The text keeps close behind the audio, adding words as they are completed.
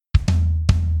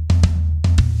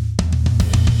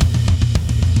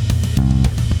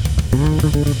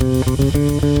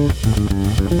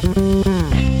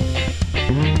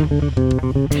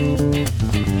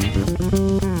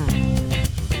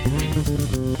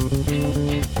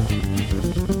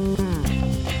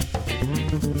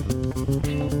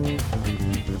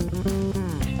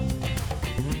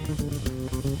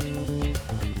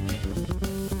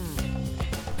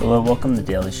Hello, welcome to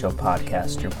Daily Show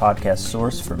Podcast, your podcast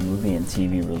source for movie and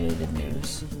TV related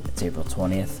news. It's April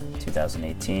 20th,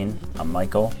 2018. I'm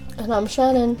Michael. And I'm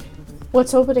Shannon.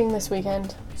 What's opening this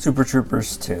weekend? Super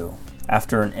Troopers 2.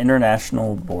 After an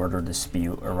international border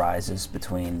dispute arises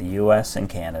between the U.S. and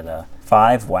Canada,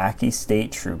 5 wacky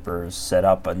state troopers set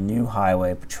up a new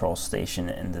highway patrol station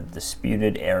in the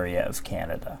disputed area of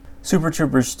Canada. Super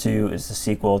Troopers 2 is the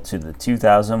sequel to the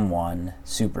 2001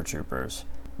 Super Troopers,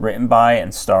 written by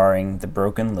and starring the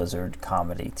Broken Lizard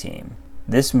comedy team.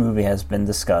 This movie has been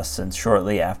discussed since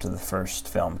shortly after the first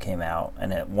film came out,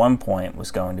 and at one point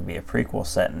was going to be a prequel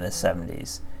set in the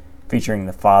 70s, featuring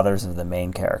the fathers of the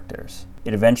main characters.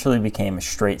 It eventually became a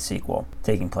straight sequel,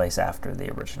 taking place after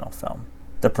the original film.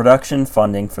 The production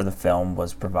funding for the film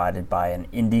was provided by an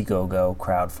Indiegogo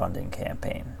crowdfunding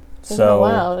campaign. So,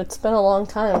 wow, it's been a long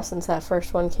time since that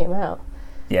first one came out.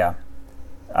 Yeah.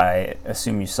 I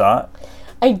assume you saw it?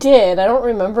 I did. I don't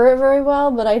remember it very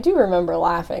well, but I do remember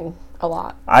laughing a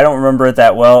lot. I don't remember it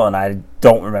that well, and I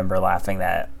don't remember laughing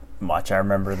that much. I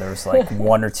remember there was like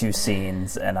one or two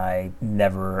scenes, and I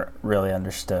never really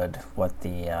understood what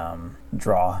the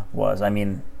draw was. I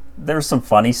mean, there's some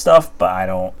funny stuff, but I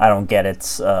don't get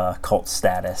its cult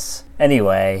status.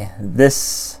 Anyway,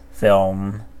 this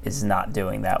film is not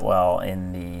doing that well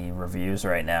in the reviews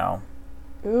right now.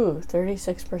 Ooh,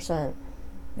 36%.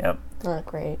 Yep. Not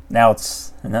great. Now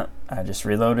I just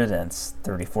reloaded and it's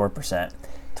 34%.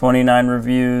 29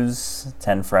 reviews,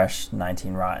 10 fresh,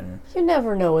 19 rotten. You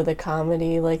never know with a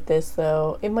comedy like this,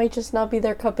 though. It might just not be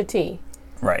their cup of tea.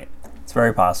 Right. It's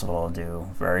very possible to do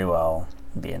very well,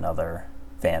 be another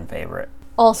fan favorite.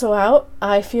 Also out,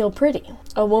 I Feel Pretty.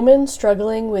 A woman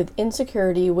struggling with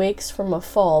insecurity wakes from a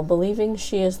fall believing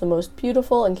she is the most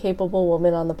beautiful and capable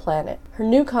woman on the planet. Her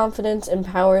new confidence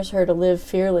empowers her to live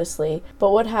fearlessly,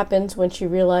 but what happens when she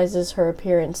realizes her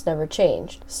appearance never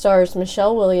changed? Stars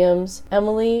Michelle Williams,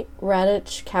 Emily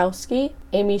Ratajkowski,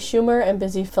 Amy Schumer, and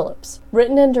Busy Phillips.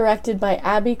 Written and directed by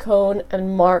Abby Cohn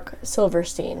and Mark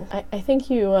Silverstein. I think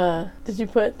did you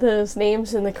put those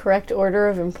names in the correct order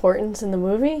of importance in the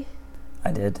movie?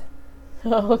 I did.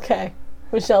 Oh, okay.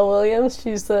 Michelle Williams,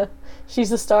 she's the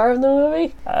star of the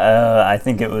movie? I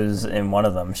think it was in one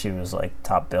of them. She was like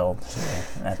top billed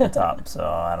at the top, so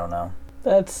I don't know.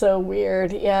 That's so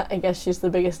weird. Yeah, I guess she's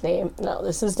the biggest name. No,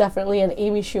 this is definitely an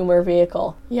Amy Schumer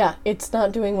vehicle. Yeah, it's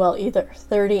not doing well either.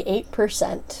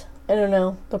 38%. I don't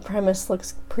know. The premise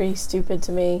looks pretty stupid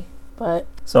to me, but...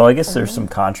 So I guess there's some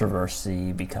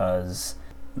controversy because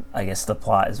I guess the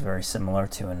plot is very similar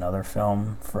to another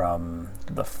film from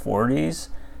the 40s,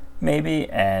 maybe,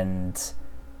 and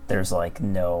there's like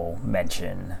no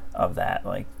mention of that.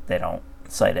 Like they don't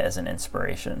cite it as an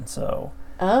inspiration. So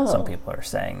some people are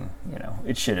saying,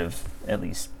 it should have at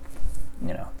least,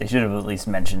 they should have at least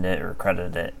mentioned it or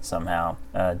credited it somehow.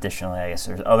 Additionally, I guess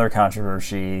there's other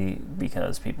controversy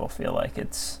because people feel like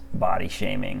it's body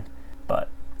shaming, but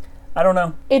I don't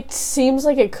know. It seems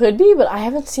like it could be, but I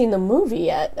haven't seen the movie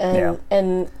yet.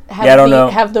 And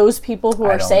have those people who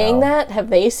are saying that, have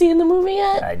they seen the movie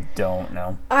yet? I don't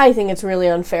know. I think it's really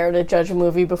unfair to judge a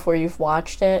movie before you've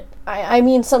watched it. I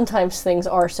mean, sometimes things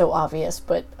are so obvious,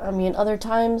 but I mean, other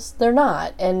times they're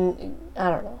not. And I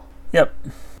don't know. Yep.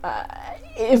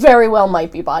 It very well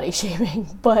might be body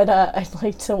shaming, but I'd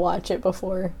like to watch it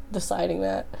before deciding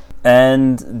that.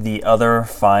 And the other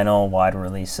final wide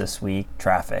release this week,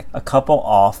 Traffic. A couple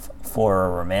off for a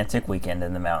romantic weekend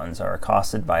in the mountains are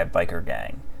accosted by a biker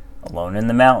gang. Alone in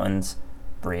the mountains,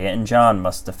 Bria and John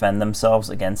must defend themselves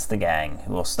against the gang,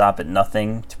 who will stop at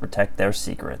nothing to protect their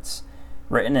secrets.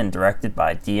 Written and directed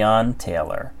by Dion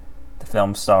Taylor. The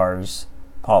film stars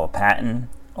Paula Patton,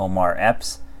 Omar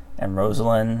Epps, and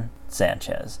Rosalind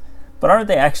Sanchez. But aren't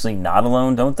they actually not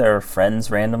alone? Don't their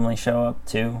friends randomly show up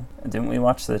too? Didn't we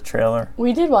watch the trailer?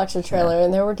 We did watch the trailer,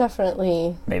 and there were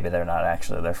definitely... Maybe they're not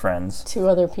actually their friends. 2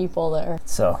 other people there.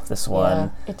 So this one...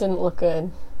 Yeah, it didn't look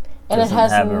good. And it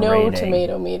has no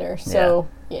tomato meter, so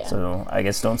yeah. So I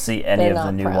guess don't see any of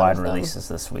the new wide releases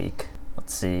this week.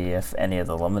 Let's see if any of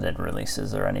the limited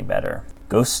releases are any better.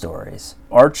 Ghost Stories.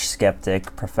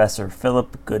 Arch-skeptic Professor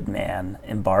Philip Goodman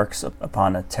embarks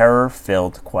upon a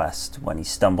terror-filled quest when he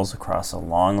stumbles across a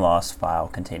long-lost file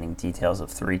containing details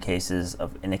of 3 cases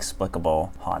of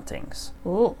inexplicable hauntings.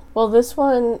 Ooh. Well, this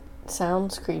one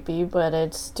sounds creepy, but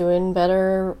it's doing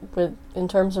better in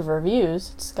terms of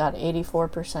reviews. It's got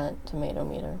 84% tomato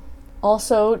meter.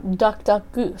 Also, Duck Duck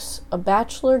Goose. A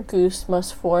bachelor goose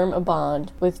must form a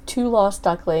bond with 2 lost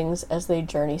ducklings as they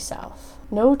journey south.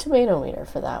 No tomato meter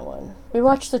for that one. We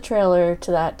watched the trailer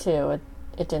to that too.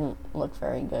 It didn't look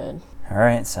very good.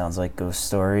 Alright, sounds like Ghost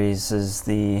Stories is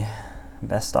the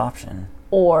best option.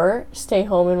 or stay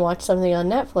home and watch something on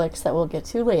Netflix that we'll get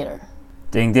to later.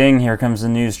 Ding ding, here comes the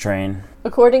news train.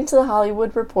 According to The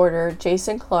Hollywood Reporter,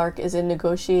 Jason Clarke is in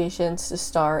negotiations to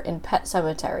star in Pet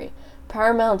Sematary,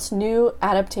 Paramount's new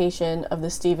adaptation of the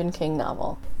Stephen King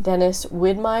novel. Dennis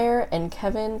Widmeyer and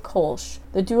Kevin Kolsch,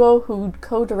 the duo who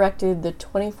co-directed the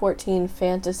 2014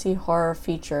 fantasy horror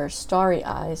feature Starry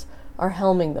Eyes, are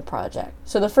helming the project.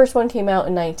 So the first one came out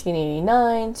in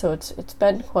 1989, so it's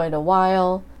been quite a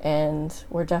while, and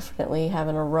we're definitely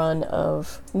having a run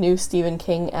of new Stephen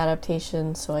King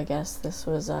adaptations, so I guess this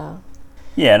was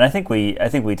Yeah, and I think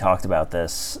we talked about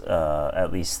this,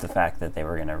 at least the fact that they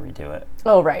were going to redo it.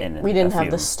 Oh, right. We didn't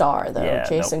have the star, though. Yeah,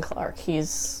 Jason Clarke. He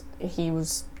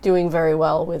was doing very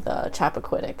well with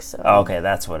Chappaquiddick. So. Oh, okay,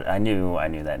 that's what I knew. I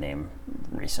knew that name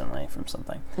recently from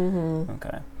something. Mm-hmm.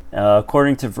 Okay.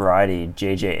 According to Variety,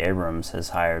 J.J. Abrams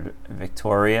has hired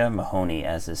Victoria Mahoney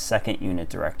as his second unit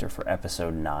director for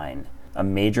Episode 9, a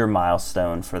major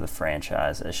milestone for the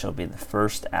franchise, as she'll be the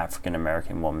first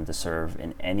African-American woman to serve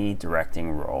in any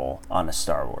directing role on a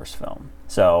Star Wars film.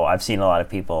 So I've seen a lot of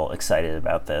people excited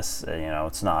about this.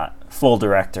 It's not full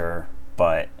director,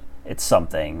 but it's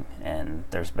something, and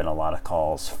there's been a lot of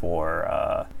calls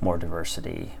for more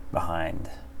diversity behind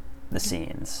the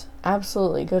scenes.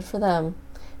 Absolutely, good for them.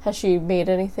 Has she made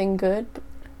anything good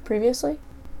previously?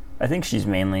 I think she's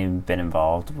mainly been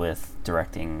involved with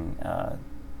directing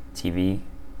TV,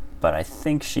 but I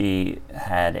think she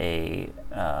had a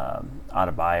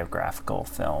autobiographical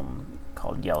film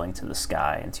called Yelling to the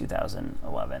Sky in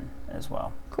 2011 as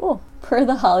well. Cool. Per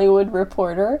The Hollywood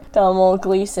Reporter, Domhnall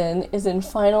Gleeson is in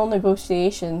final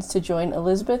negotiations to join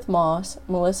Elizabeth Moss,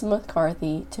 Melissa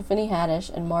McCarthy, Tiffany Haddish,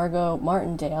 and Margot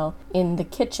Martindale in The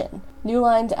Kitchen, New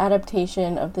Line's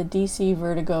adaptation of the DC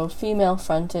Vertigo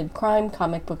female-fronted crime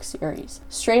comic book series.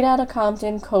 Straight Outta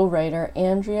Compton co-writer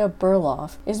Andrea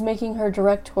Berloff is making her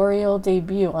directorial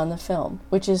debut on the film,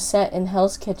 which is set in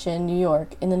Hell's Kitchen, New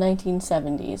York in the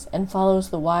 1970s and follows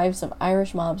the wives of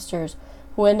Irish mobsters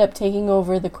who end up taking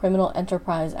over the criminal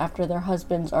enterprise after their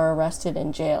husbands are arrested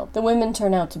and jailed. The women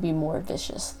turn out to be more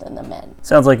vicious than the men.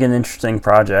 Sounds like an interesting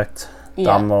project. Yeah.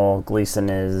 Domhnall Gleeson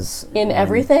is in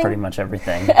everything? Pretty much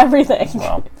everything. Everything.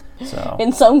 Well, so.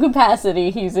 In some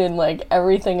capacity, he's in like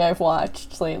everything I've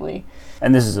watched lately.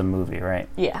 And this is a movie, right?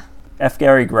 Yeah. F.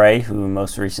 Gary Gray, who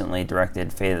most recently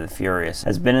directed Fate of the Furious,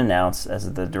 has been announced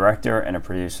as the director and a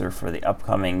producer for the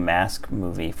upcoming Mask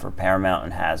movie for Paramount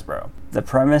and Hasbro. The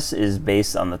premise is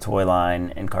based on the toy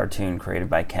line and cartoon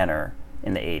created by Kenner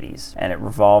in the 80s, and it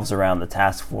revolves around the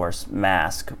task force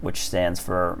MASK, which stands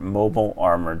for Mobile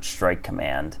Armored Strike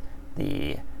Command,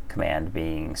 the command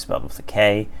being spelled with a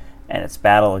K, and its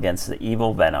battle against the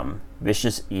evil Venom,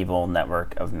 vicious evil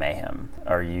network of mayhem.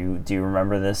 Do you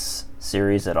remember this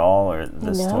series at all, or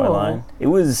this toy line?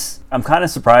 I'm kind of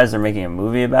surprised they're making a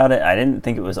movie about it. I didn't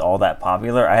think it was all that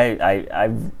popular.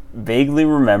 I vaguely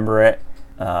remember it.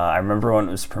 I remember when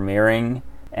it was premiering,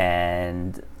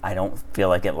 and I don't feel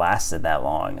like it lasted that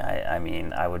long. I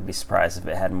mean, I would be surprised if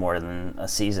it had more than a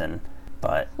season,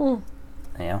 but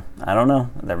I don't know.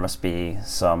 There must be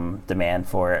some demand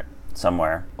for it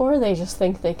somewhere. Or they just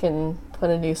think they can put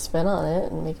a new spin on it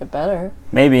and make it better.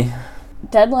 Maybe.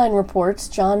 Deadline reports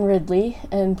John Ridley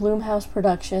and Blumhouse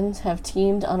Productions have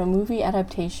teamed on a movie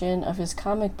adaptation of his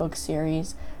comic book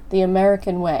series, The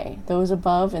American Way, Those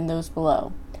Above and Those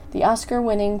Below. The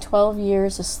Oscar-winning 12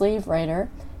 Years a Slave writer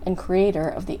and creator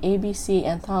of the ABC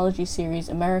anthology series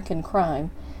American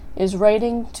Crime is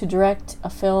writing to direct a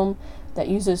film that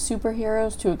uses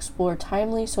superheroes to explore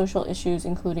timely social issues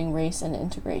including race and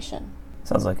integration.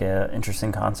 Sounds like an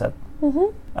interesting concept.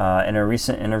 Mm-hmm. In a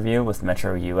recent interview with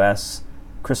Metro US,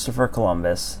 Christopher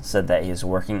Columbus said that he is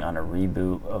working on a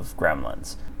reboot of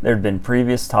Gremlins. There had been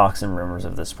previous talks and rumors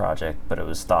of this project, but it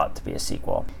was thought to be a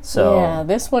sequel. So yeah,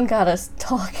 this one got us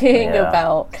talking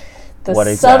about the what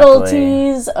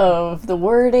subtleties of the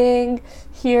wording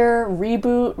here,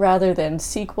 reboot rather than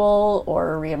sequel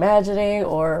or reimagining,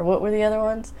 or what were the other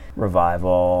ones?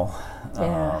 Revival.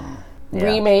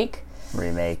 Remake.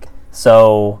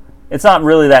 So it's not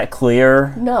really that clear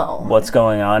what's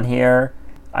going on here.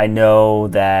 I know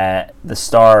that the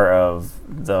star of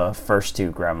the first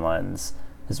two Gremlins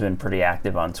has been pretty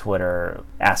active on Twitter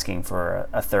asking for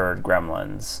a third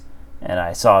Gremlins, and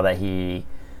I saw that he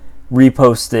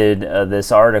reposted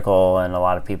this article, and a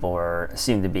lot of people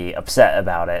seemed to be upset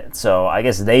about it. So I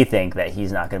guess they think that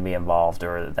he's not going to be involved,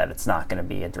 or that it's not going to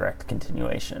be a direct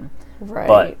continuation. Right.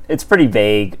 But it's pretty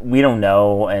vague. We don't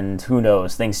know, and who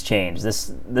knows? Things change.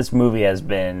 This movie has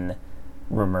been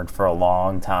rumored for a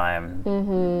long time.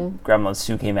 Mm-hmm. Gremlins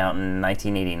 2 came out in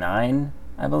 1989,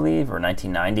 I believe, or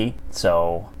 1990.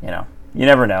 So, you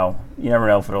never know. You never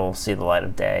know if it'll see the light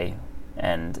of day,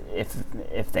 and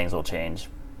if things will change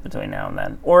between now and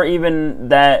then, or even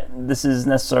that this is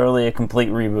necessarily a complete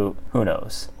reboot. Who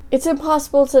knows? It's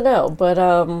impossible to know, but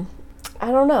I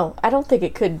don't know. I don't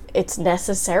think it's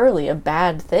necessarily a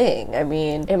bad thing. I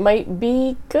mean, it might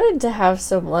be good to have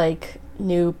some, like,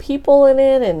 new people in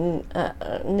it and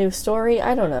a new story.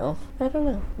 I don't know.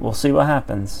 We'll see what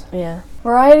happens. Yeah.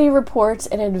 Variety reports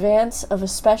in advance of a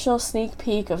special sneak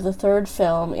peek of the third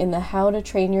film in the How to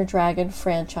Train Your Dragon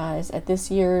franchise at this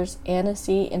year's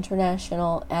Annecy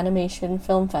International Animation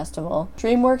Film Festival.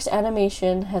 DreamWorks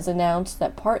Animation has announced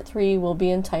that Part 3 will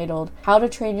be entitled How to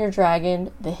Train Your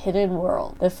Dragon: The Hidden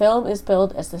World. The film is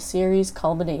billed as the series'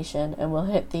 culmination and will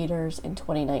hit theaters in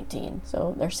 2019.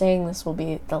 So they're saying this will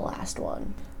be the last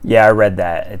one. Yeah, I read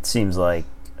that. It seems like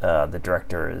the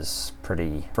director is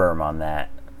pretty firm on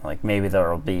that. Like, maybe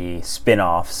there'll be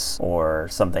spin-offs or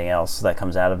something else that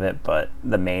comes out of it, but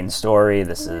the main story,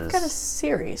 They've got a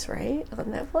series, right, on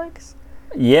Netflix?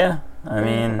 Yeah, I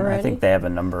mean, already? I think they have a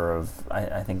number of,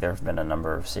 I think there have been a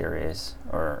number of series,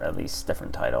 or at least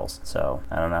different titles, so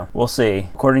I don't know. We'll see.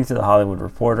 According to The Hollywood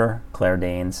Reporter, Claire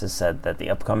Danes has said that the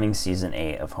upcoming Season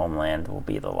 8 of Homeland will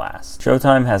be the last.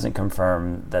 Showtime hasn't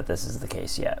confirmed that this is the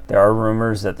case yet. There are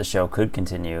rumors that the show could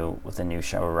continue with a new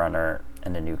showrunner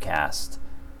and a new cast,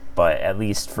 but at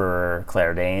least for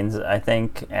Claire Danes, I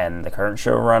think, and the current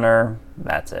showrunner,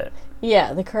 that's it.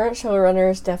 Yeah, the current showrunner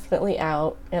is definitely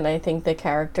out, and I think the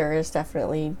character is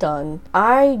definitely done.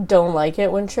 I don't like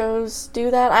it when shows do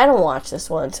that. I don't watch this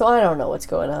one, so I don't know what's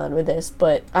going on with this,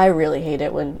 but I really hate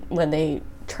it when they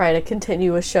try to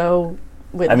continue a show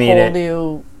with a whole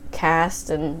new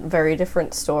cast and very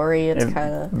different story. It's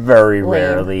kind of very lame.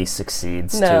 rarely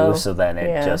succeeds too, so then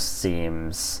it just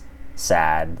seems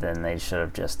sad. Then they should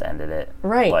have just ended it,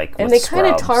 right? Like, and they kind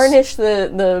of tarnish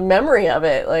the memory of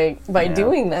it, like, by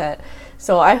doing that.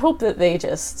 So I hope that they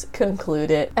just conclude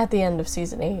it at the end of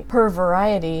Season 8. Per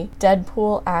Variety,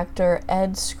 Deadpool actor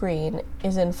Ed Skrein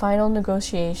is in final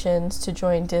negotiations to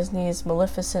join Disney's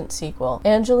Maleficent sequel.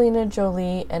 Angelina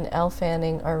Jolie and Elle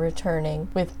Fanning are returning,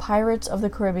 with Pirates of the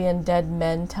Caribbean Dead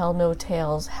Men Tell No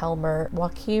Tales Helmer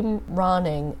Joachim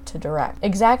Ronning to direct.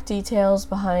 Exact details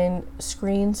behind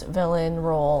Skrein's villain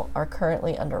role are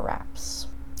currently under wraps.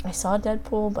 I saw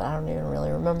Deadpool, but I don't even really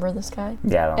remember this guy.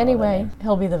 Yeah, I don't know. Anyway,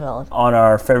 he'll be the villain. On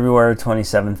our February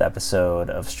 27th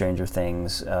episode of Stranger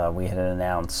Things, we had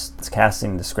announced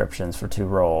casting descriptions for 2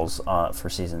 roles for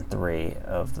Season 3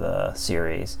 of the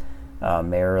series.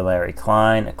 Mayor Larry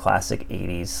Klein, a classic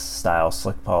 80s-style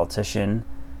slick politician,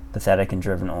 pathetic and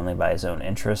driven only by his own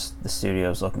interests. The studio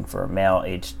is looking for a male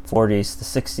aged 40s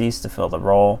to 60s to fill the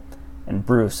role. And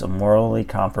Bruce, a morally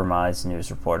compromised news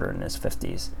reporter in his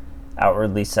 50s.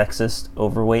 Outwardly sexist,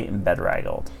 overweight, and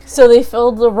bedraggled. So they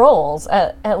filled the roles,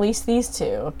 at least these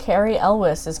 2. Carrie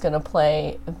Elwes is going to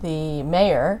play the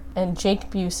mayor, and Jake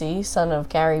Busey, son of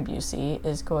Gary Busey,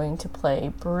 is going to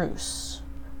play Bruce,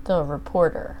 the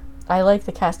reporter. I like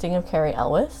the casting of Carrie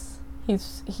Elwes.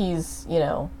 He's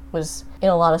was in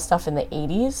a lot of stuff in the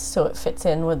 80s, so it fits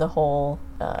in with the whole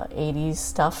 80s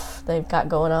stuff they've got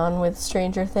going on with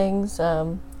Stranger Things.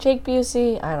 Jake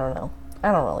Busey, I don't know.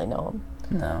 I don't really know him.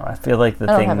 No, I feel like I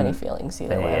don't have any feelings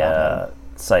either way about him.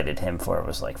 Cited him for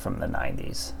was like from the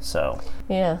 90s, so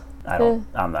yeah,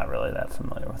 I'm not really that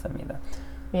familiar with him either.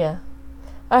 Yeah,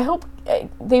 I hope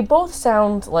they both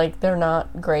sound like they're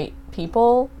not great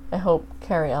people. I hope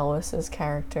Carrie Elwes'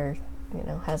 character,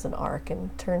 has an arc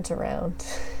and turns around.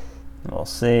 We'll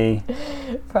see.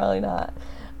 Probably not.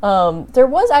 There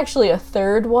was actually a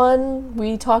third one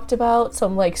we talked about,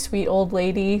 some like sweet old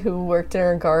lady who worked in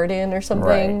her garden or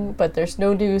something, right. But there's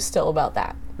no news still about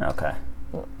that. Okay.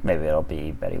 Maybe it'll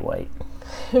be Betty White.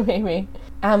 Maybe.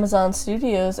 Amazon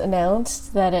Studios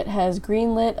announced that it has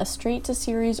greenlit a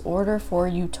straight-to-series order for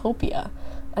Utopia,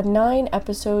 a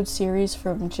 9-episode series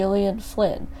from Gillian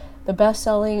Flynn, the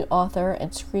best-selling author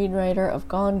and screenwriter of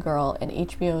Gone Girl and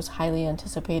HBO's highly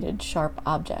anticipated Sharp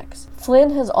Objects.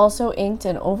 Flynn has also inked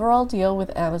an overall deal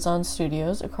with Amazon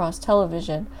Studios across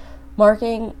television,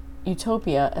 marking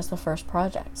Utopia as the first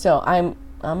project. So I'm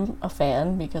a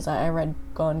fan because I read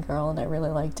Gone Girl and I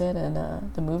really liked it, and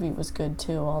the movie was good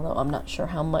too, although I'm not sure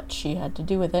how much she had to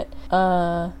do with it.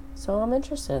 So I'm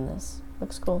interested in this.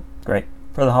 Looks cool. Great.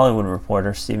 For The Hollywood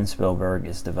Reporter, Steven Spielberg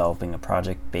is developing a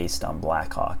project based on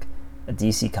Black Hawk, a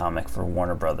DC comic for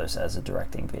Warner Brothers as a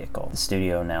directing vehicle, the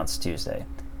studio announced Tuesday.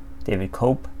 David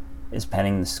Koepp is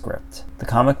penning the script. The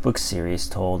comic book series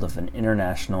told of an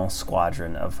international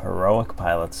squadron of heroic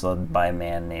pilots led by a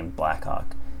man named Black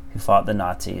Hawk, who fought the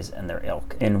Nazis and their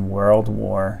ilk in World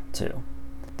War II.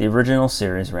 The original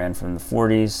series ran from the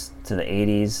 40s to the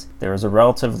 80s. There was a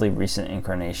relatively recent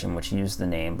incarnation which used the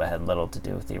name but had little to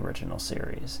do with the original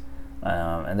series.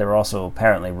 And there were also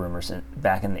apparently rumors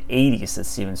back in the 80s that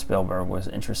Steven Spielberg was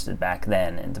interested back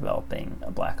then in developing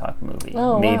a Black Hawk movie.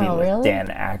 Maybe with really? Dan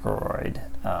Aykroyd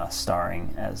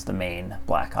starring as the main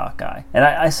Black Hawk guy. And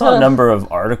I saw a number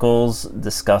of articles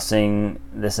discussing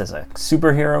this as a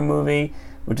superhero movie,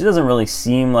 which doesn't really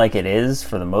seem like it is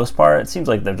for the most part. It seems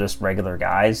like they're just regular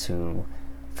guys who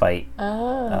fight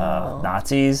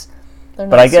Nazis. They're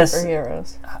but not I guess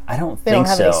superheroes. I don't think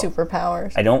so. They don't have any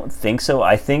superpowers. I don't think so.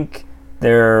 I think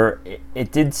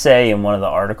it did say in one of the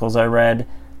articles I read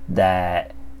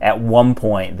that at one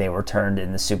point they were turned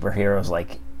into superheroes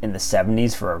like in the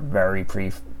 70s for a very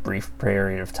brief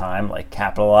period of time, like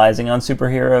capitalizing on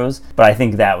superheroes. But I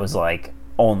think that was like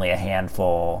only a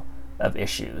handful of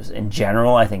issues. In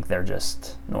general, I think they're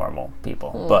just normal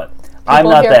people. But I'm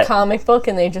not hear that comic book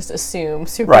and they just assume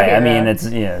superhero. right. I mean, it's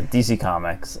DC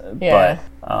Comics. Yeah.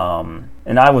 But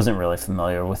and I wasn't really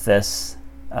familiar with this.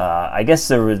 I guess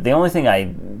there was the only thing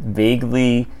I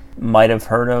vaguely might have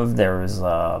heard of. There was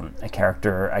a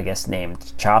character, I guess,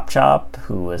 named Chop Chop,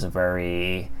 who was a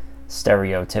very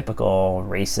stereotypical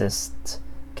racist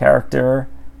character.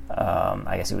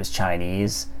 I guess he was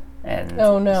Chinese, and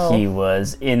he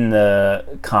was in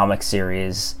the comic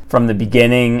series from the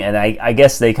beginning. And I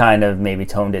guess they kind of maybe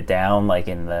toned it down, like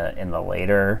in the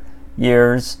later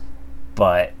years.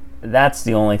 But that's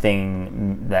the only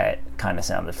thing that kind of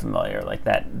sounded familiar. Like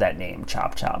that name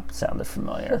Chop Chop sounded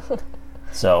familiar.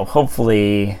 So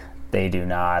hopefully they do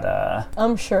not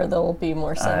I'm sure they'll be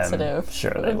more sensitive. I'm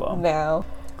sure they will now.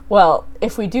 Well,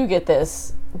 if we do get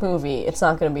this movie, it's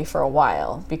not going to be for a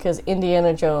while, because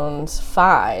Indiana Jones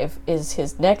 5 is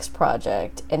his next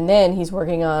project, and then he's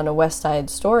working on a West Side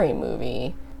Story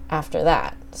movie after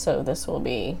that. So this will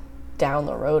be down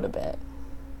the road a bit.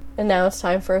 And now it's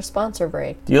time for a sponsor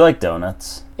break. Do you like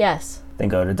donuts? Yes. Then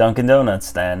go to Dunkin'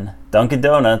 Donuts then. Dunkin'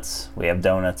 Donuts. We have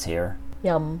donuts here.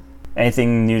 Yum.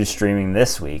 Anything new to streaming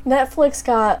this week? Netflix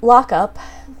got Lock Up,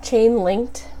 Chain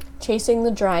Linked, Chasing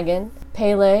the Dragon,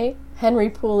 Pele, Henry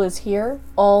Poole is Here,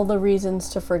 All the Reasons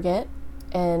to Forget,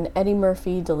 and Eddie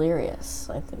Murphy Delirious.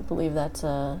 I believe that's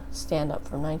a stand-up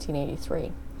from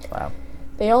 1983. Wow.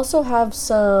 They also have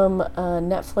some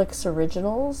Netflix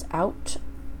originals out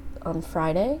on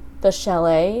Friday. The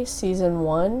Chalet Season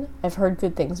 1. I've heard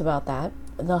good things about that.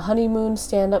 The Honeymoon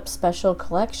Stand-Up Special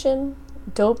Collection.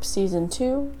 Dope Season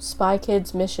 2. Spy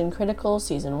Kids Mission Critical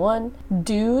Season 1.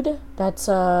 Dude. That's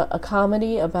a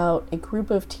comedy about a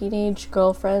group of teenage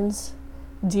girlfriends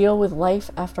deal with life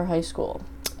after high school.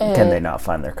 And can they not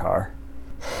find their car?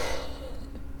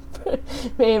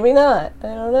 Maybe not. I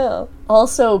don't know.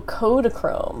 Also,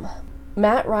 Kodachrome.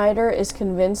 Matt Ryder is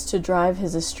convinced to drive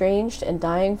his estranged and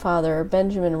dying father,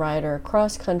 Benjamin Ryder,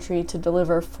 cross-country to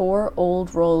deliver 4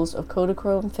 old rolls of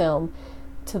Kodachrome film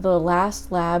to the last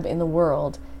lab in the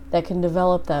world that can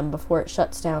develop them before it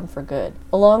shuts down for good.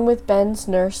 Along with Ben's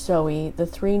nurse Zoe, the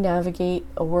three navigate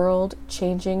a world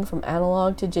changing from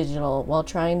analog to digital while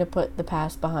trying to put the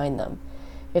past behind them.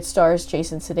 It stars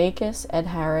Jason Sudeikis, Ed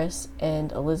Harris,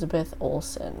 and Elizabeth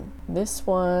Olsen. This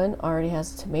one already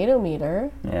has a tomato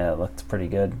meter. Yeah, it looked pretty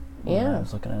good. Yeah. I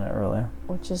was looking at it earlier.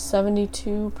 Which is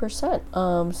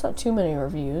 72%. It's not too many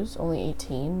reviews, only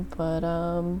 18, but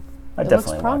I it definitely looks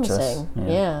watch promising.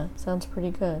 this. Yeah, sounds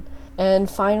pretty good.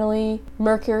 And finally,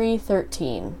 Mercury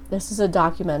 13. This is a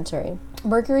documentary.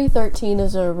 Mercury 13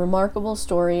 is a remarkable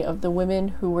story of the women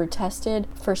who were tested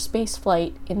for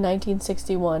spaceflight in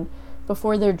 1961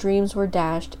 before their dreams were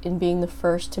dashed in being the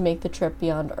first to make the trip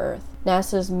beyond Earth.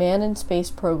 NASA's Man in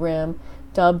Space program,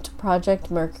 dubbed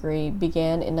Project Mercury,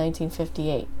 began in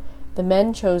 1958. The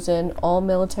men chosen, all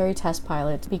military test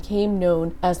pilots, became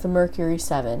known as the Mercury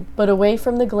 7. But away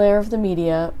from the glare of the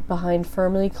media, behind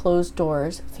firmly closed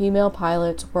doors, female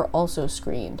pilots were also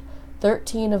screened.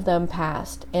 13 of them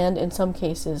passed, and in some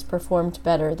cases performed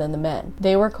better than the men.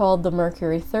 They were called the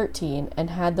Mercury 13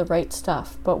 and had the right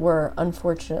stuff, but were,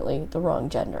 unfortunately, the wrong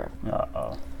gender.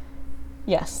 Uh-oh.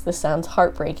 Yes, this sounds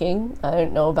heartbreaking. I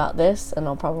don't know about this, and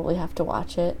I'll probably have to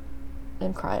watch it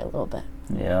and cry a little bit.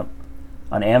 Yep.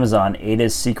 On Amazon,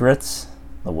 Ada's Secrets,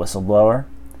 The Whistleblower.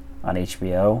 On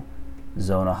HBO,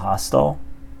 Zona Hostile,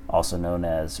 also known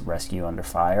as Rescue Under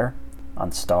Fire. On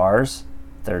Starz,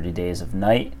 30 Days of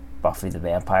Night, Buffy the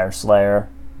Vampire Slayer,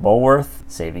 Bulworth,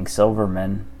 Saving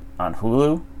Silverman. On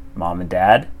Hulu, Mom and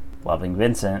Dad, Loving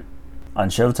Vincent. On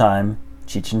Showtime,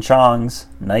 Cheech and Chong's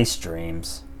Nice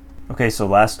Dreams. Okay, so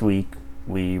last week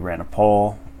we ran a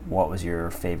poll. What was your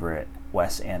favorite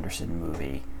Wes Anderson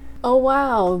movie? Oh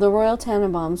wow, The Royal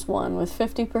Tenenbaums won with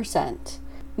 50%.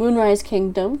 Moonrise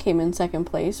Kingdom came in second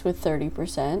place with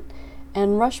 30%,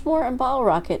 and Rushmore and Bottle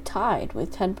Rocket tied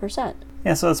with 10%.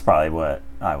 Yeah, so that's probably what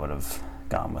I would have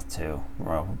gone with too.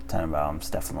 Royal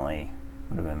Tenenbaums definitely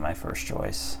would have been my first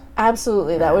choice.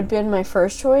 Absolutely, that would have been my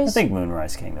first choice. I think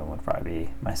Moonrise Kingdom would probably be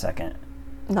my second.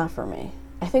 Not for me.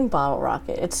 I think Bottle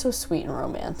Rocket. It's so sweet and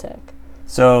romantic.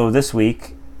 So this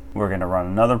week, we're going to run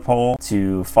another poll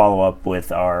to follow up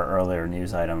with our earlier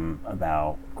news item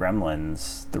about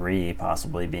Gremlins 3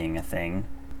 possibly being a thing.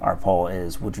 Our poll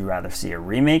is, would you rather see a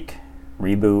remake,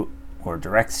 reboot, or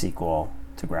direct sequel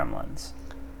to Gremlins?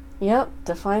 Yep,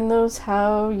 define those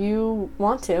how you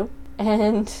want to,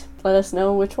 and let us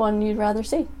know which one you'd rather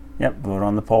see. Yep, vote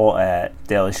on the poll at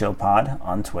Daily Show Pod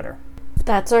on Twitter.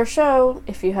 That's our show.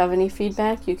 If you have any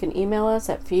feedback, you can email us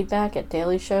at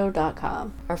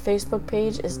feedback@dailyshow.com. Our Facebook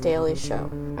page is Daily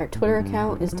Show. Our Twitter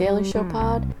account is Daily Show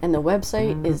Pod, and the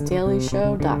website is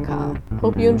dailyshow.com.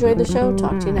 Hope you enjoyed the show.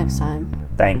 Talk to you next time.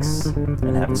 Thanks,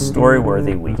 and have a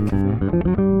story-worthy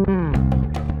week.